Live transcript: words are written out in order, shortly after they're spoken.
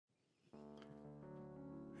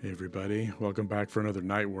Hey everybody, welcome back for another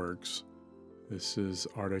Nightworks. This is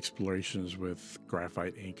art explorations with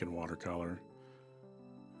graphite ink and watercolor.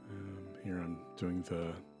 Here I'm doing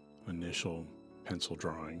the initial pencil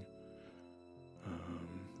drawing.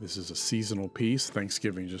 This is a seasonal piece.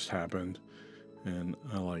 Thanksgiving just happened, and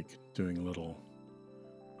I like doing little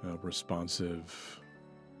responsive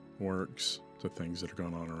works to things that are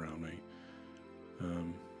going on around me.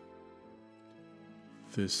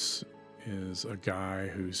 This is a guy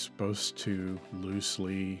who's supposed to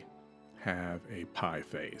loosely have a pie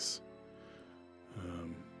face.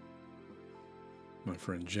 My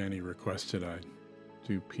friend Jenny requested I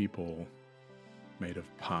do people made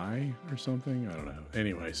of pie or something. I don't know.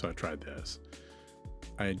 Anyway, so I tried this.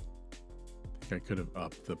 I think I could have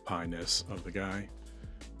upped the pie-ness of the guy,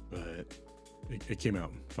 but it came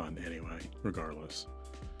out fun anyway, regardless.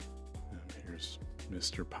 Here's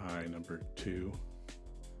Mr. Pie number 2.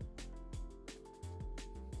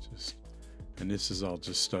 And this is all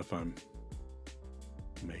just stuff I'm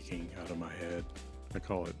making out of my head. I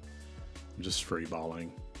call it just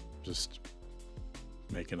freeballing, just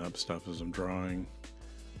making up stuff as I'm drawing.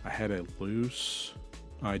 I had a loose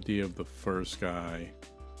idea of the first guy,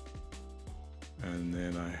 and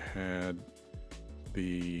then I had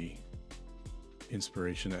the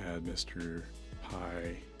inspiration that had Mr.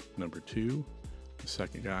 Pie number 2, the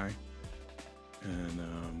second guy,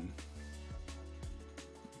 and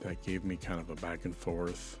that gave me kind of a back and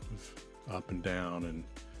forth of up and down and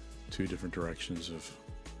 2 different directions of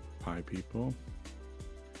pie people.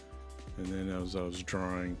 And then as I was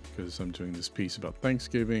drawing, because I'm doing this piece about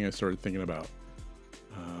Thanksgiving, I started thinking about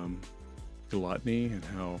gluttony and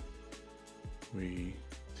how we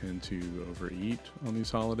tend to overeat on these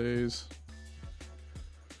holidays.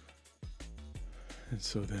 And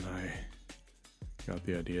so then I got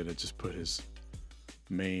the idea to just put his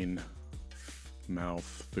main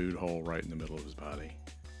mouth food hole right in the middle of his body.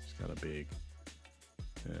 He's got a big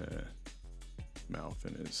mouth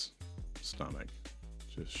in his stomach.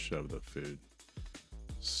 Just shove the food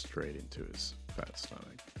straight into his fat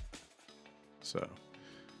stomach. So,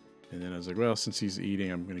 and then I was like, well, since he's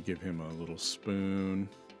eating, I'm going to give him a little spoon.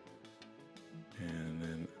 And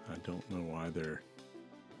then I don't know why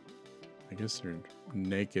I guess they're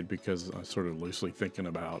naked, because I'm sort of loosely thinking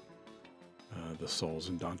about the souls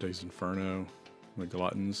in Dante's Inferno, the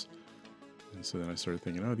Gluttons. And so then I started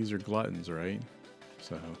thinking, oh, these are Gluttons, right?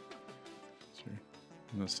 So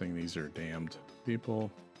I'm not saying these are damned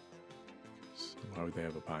people. So why would they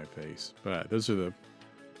have a pie face? But those are the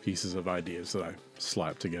pieces of ideas that I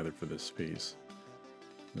slapped together for this piece.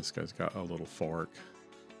 This guy's got a little fork.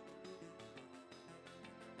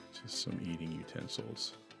 Just some eating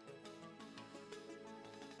utensils.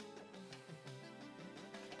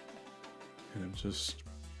 And I'm just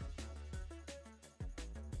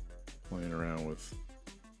playing around with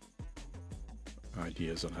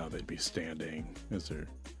ideas on how they'd be standing as they're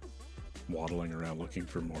waddling around looking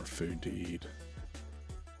for more food to eat.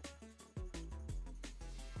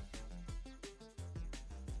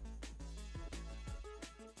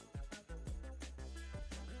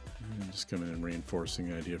 And just coming in and reinforcing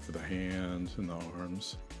the idea for the hand and the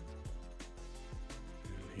arms.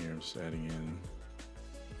 And here I'm just adding in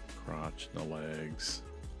crotch and the legs.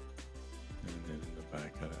 And then in the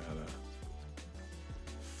back, I add a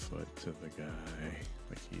foot to the guy,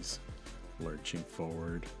 like he's lurching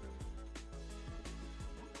forward.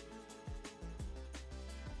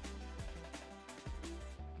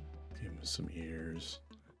 Give him some ears,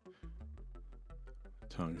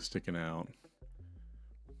 tongue sticking out.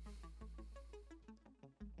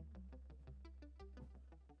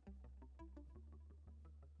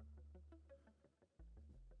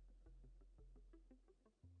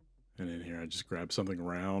 And in here, I just grabbed something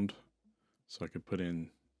round so I could put in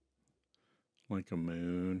like a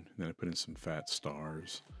moon, and then I put in some fat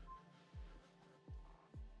stars.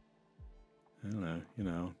 I don't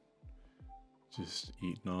know, just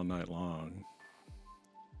eating all night long.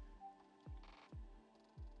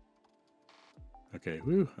 Okay,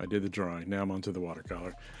 woo, I did the drawing. Now I'm onto the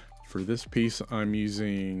watercolor. For this piece, I'm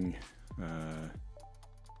using,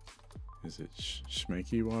 is it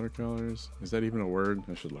Schminke watercolors? Is that even a word?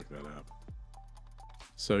 I should look that up.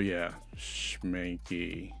 So yeah,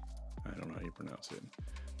 Schminke. I don't know how you pronounce it.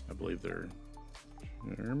 I believe they're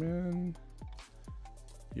German,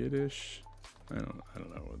 Yiddish. I don't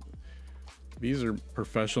know. These are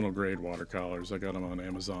professional grade watercolors. I got them on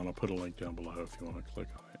Amazon. I'll put a link down below if you want to click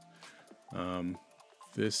on it.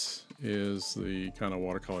 This is the kind of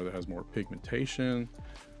watercolor that has more pigmentation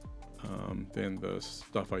than the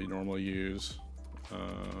stuff I normally use.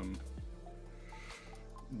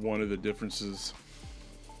 One of the differences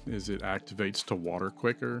is it activates to water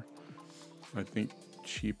quicker. I think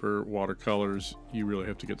cheaper watercolors, you really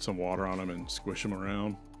have to get some water on them and squish them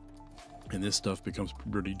around. And this stuff becomes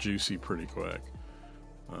pretty juicy pretty quick.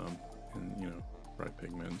 And you know, bright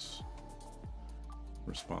pigments,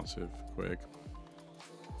 responsive, quick.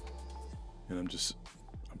 And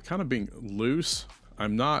I'm kind of being loose.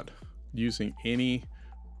 I'm not using any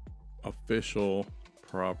official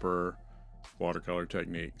proper watercolor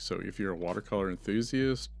technique. So if you're a watercolor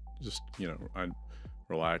enthusiast, just, you know,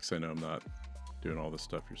 relax. I know I'm not doing all the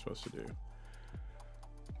stuff you're supposed to do.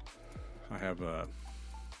 I have a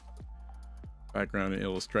background in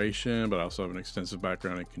illustration, but I also have an extensive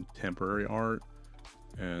background in contemporary art.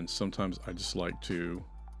 And sometimes I just like to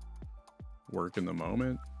work in the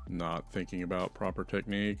moment, not thinking about proper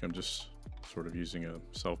technique. I'm just sort of using a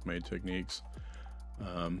self-made techniques.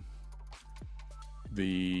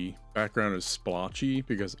 The background is splotchy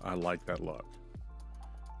because I like that look.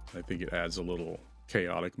 I think it adds a little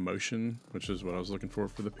chaotic motion, which is what I was looking for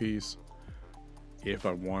the piece. If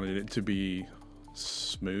I wanted it to be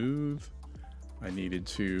smooth, I needed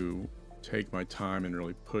to take my time and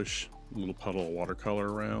really push a little puddle of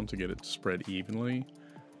watercolor around to get it spread evenly,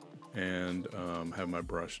 and have my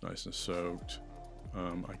brush nice and soaked.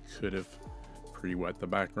 I could have pre-wet the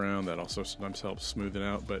background. That also sometimes helps smooth it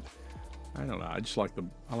out, but I don't know. I just like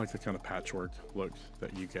I like the kind of patchwork look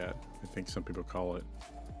that you get. I think some people call it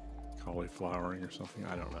cauliflowering or something.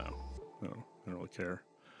 I don't know. I don't really care.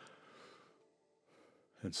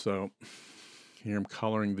 And so here I'm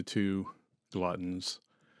coloring the two Gluttons,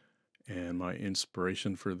 and my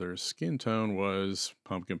inspiration for their skin tone was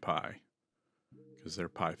pumpkin pie, because they're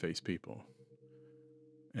pie face people.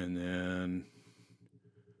 And then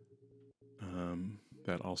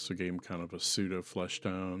that also gave them kind of a pseudo flesh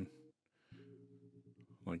tone,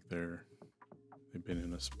 like they've been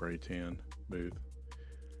in a spray tan booth.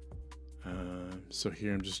 So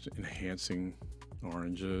here I'm just enhancing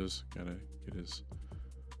oranges. Gotta get his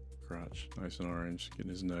crotch nice and orange, getting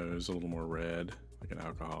his nose a little more red, like an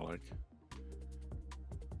alcoholic,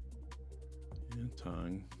 and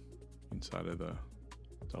tongue inside of the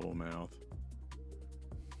double mouth.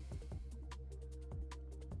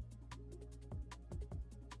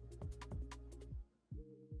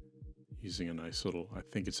 Using a nice little, I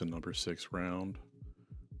think it's a number 6 round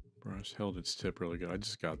brush. Held its tip really good. I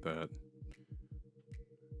just got that.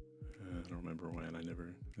 I don't remember when.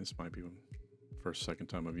 This might be the second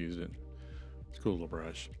time I've used it. It's a cool little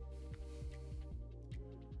brush.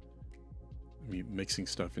 I'm mixing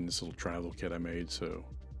stuff in this little travel kit I made, so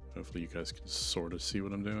hopefully you guys can sort of see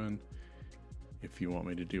what I'm doing. If you want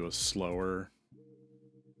me to do a slower,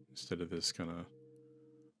 instead of this kind of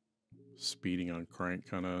speeding on crank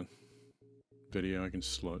kind of video, I can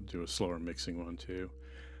do a slower mixing one too.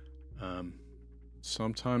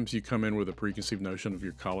 Sometimes you come in with a preconceived notion of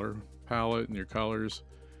your color palette and your colors.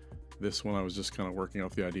 This one I was just kind of working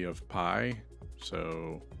off the idea of pie,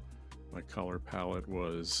 so my color palette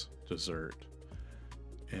was dessert.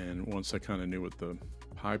 And once I kind of knew what the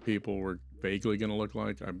pie people were vaguely going to look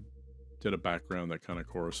like, I did a background that kind of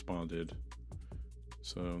corresponded.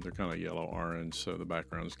 So they're kind of yellow-orange, so the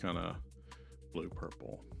background is kind of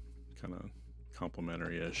blue-purple, kind of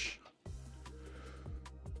complementary-ish.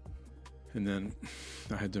 And then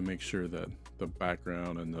I had to make sure that the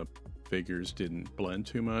background and the figures didn't blend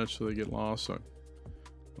too much so they get lost. So I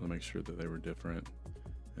want to make sure that they were different.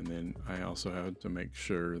 And then I also had to make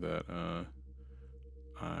sure that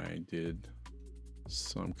I did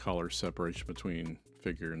some color separation between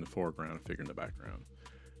figure in the foreground and figure in the background,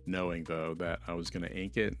 knowing though that I was going to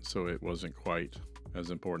ink it, so it wasn't quite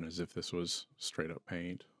as important as if this was straight up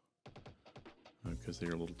paint, because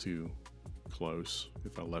they're a little too close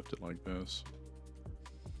if I left it like this.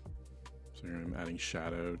 So here I'm adding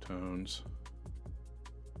shadow tones,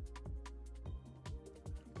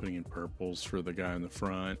 putting in purples for the guy in the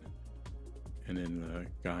front, and then the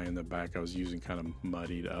guy in the back I was using kind of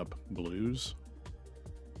muddied up blues,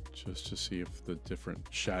 just to see if the different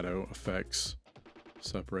shadow effects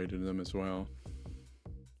separated them as well.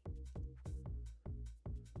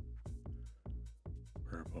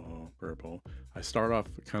 Purple. I start off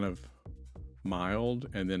kind of mild,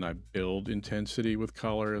 and then I build intensity with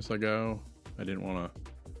color as I go. I didn't want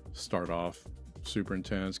to start off super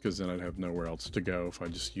intense, because then I'd have nowhere else to go if I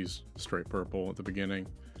just use straight purple at the beginning.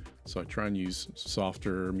 So I try and use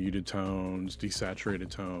softer muted tones, desaturated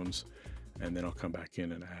tones, and then I'll come back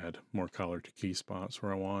in and add more color to key spots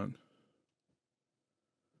where I want.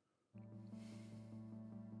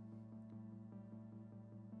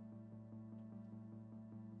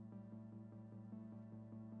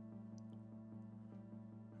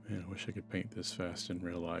 Man, I wish I could paint this fast in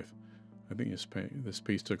real life. I think this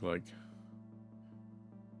piece took like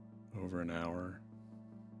over an hour.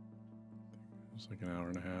 It was like an hour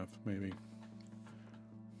and a half, maybe.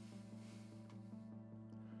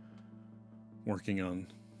 Working on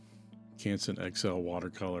Canson XL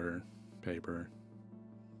watercolor paper,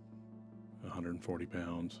 140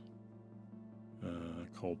 pounds,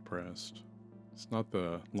 cold pressed. It's not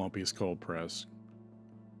the lumpiest cold press,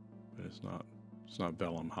 but it's not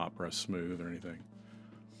vellum hot press smooth or anything.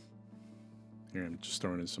 Here I'm just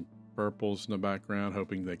throwing in some purples in the background,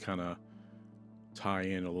 hoping they kind of tie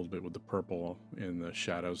in a little bit with the purple in the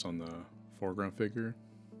shadows on the foreground figure.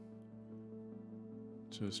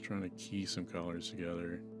 Just trying to key some colors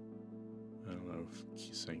together. I don't know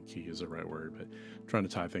if saying key is the right word, but trying to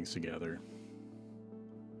tie things together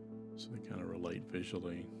so they kind of relate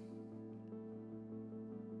visually.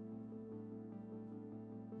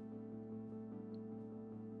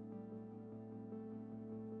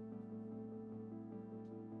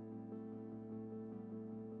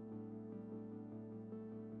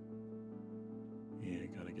 Yeah,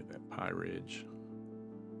 gotta get that pie ridge.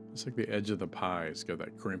 It's like the edge of the pie. It's got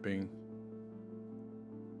that crimping.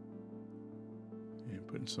 And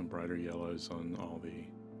putting some brighter yellows on all the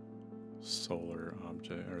solar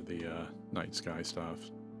object, or the night sky stuff.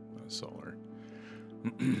 Not solar.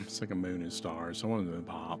 It's like a moon and stars. I wanted them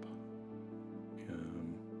to pop.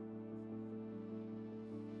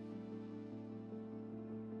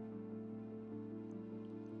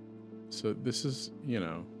 So this is, you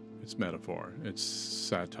know, it's metaphor. It's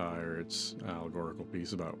satire. It's allegorical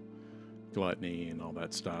piece about gluttony and all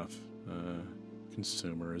that stuff.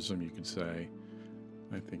 Consumerism, you could say.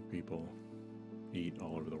 I think people eat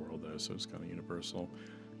all over the world, though, so it's kind of universal.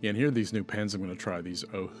 Yeah, and here are these new pens I'm going to try. These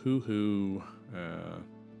Ohuhu,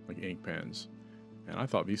 like ink pens. And I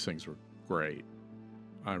thought these things were great.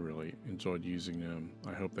 I really enjoyed using them.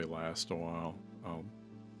 I hope they last a while. I'll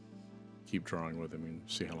keep drawing with them and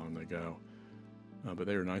see how long they go. But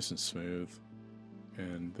they were nice and smooth,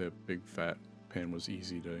 and the big fat pen was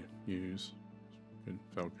easy to use. It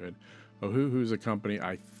felt good. Ohuhu's a company,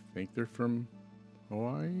 I think they're from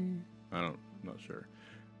Hawaii? I'm not sure.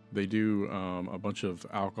 They do a bunch of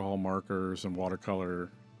alcohol markers and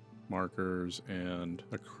watercolor markers and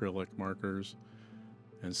acrylic markers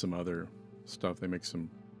and some other stuff. They make some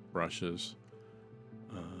brushes.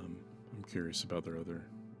 I'm curious about their other...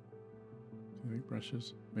 Do they make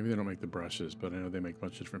brushes? Maybe they don't make the brushes, but I know they make a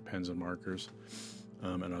bunch of different pens and markers.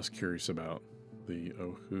 And I was curious about the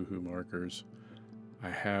Ohuhu markers.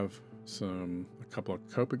 I have a couple of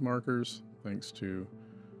Copic markers, thanks to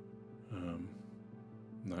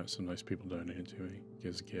some nice people donated to me.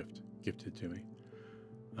 Gifted to me.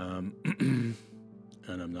 And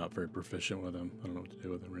I'm not very proficient with them. I don't know what to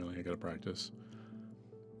do with them, really. I gotta practice.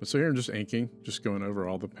 But so here I'm just inking, just going over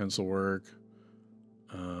all the pencil work.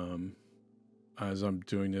 As I'm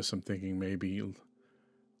doing this, I'm thinking maybe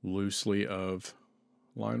loosely of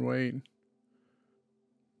line weight,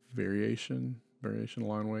 variation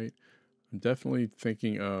line weight. I'm definitely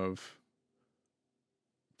thinking of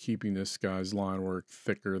keeping this guy's line work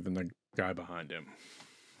thicker than the guy behind him.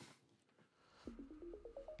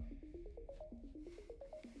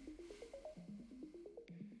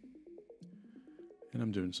 And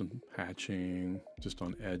I'm doing some hatching just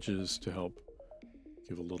on edges to help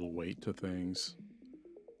give a little weight to things.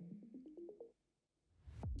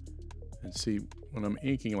 And see, when I'm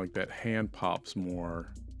inking like that, hand pops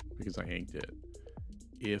more because I inked it.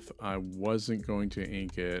 If I wasn't going to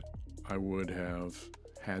ink it, I would have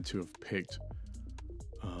had to have picked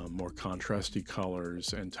more contrasty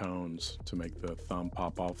colors and tones to make the thumb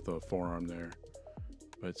pop off the forearm there.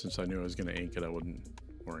 But since I knew I was going to ink it, I wasn't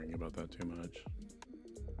worrying about that too much.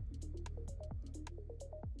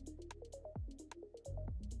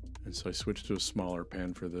 And so I switched to a smaller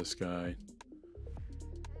pen for this guy.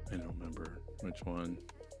 I don't remember which one,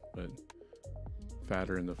 but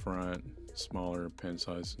fatter in the front, smaller pen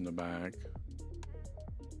size in the back.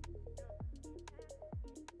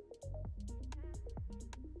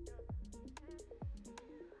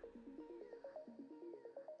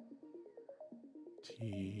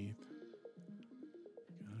 Teeth.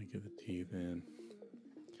 Gotta get the teeth in.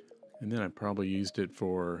 And then I probably used it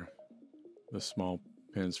for the small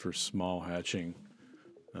pens for small hatching.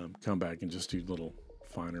 Come back and just do little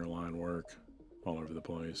finer line work all over the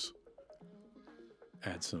place.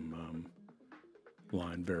 Add some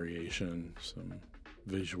line variation, some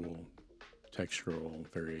visual textural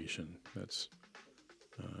variation that's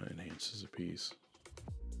enhances a piece.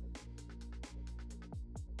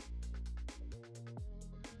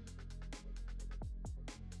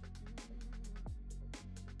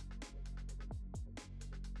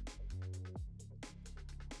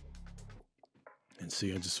 And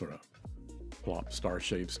see, I just sort of plop star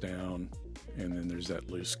shapes down, and then there's that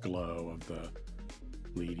loose glow of the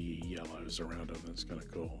leady yellows around them. That's kind of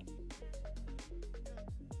cool.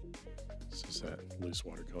 This is that loose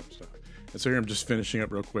watercolor stuff. And so here I'm just finishing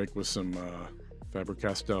up real quick with some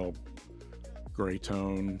Faber-Castell gray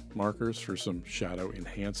tone markers for some shadow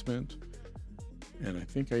enhancement. And I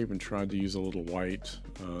think I even tried to use a little white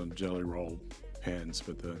jelly roll pens,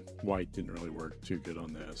 but the white didn't really work too good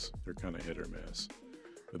on this. They're kind of hit or miss.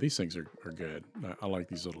 But these things are good. I like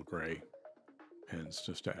these little gray pens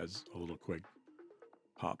just to add a little quick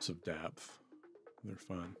pops of depth. They're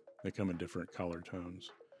fun. They come in different color tones.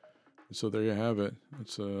 And so there you have it.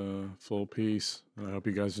 It's a full piece. And I hope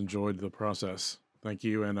you guys enjoyed the process. Thank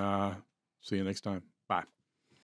you, and see you next time. Bye.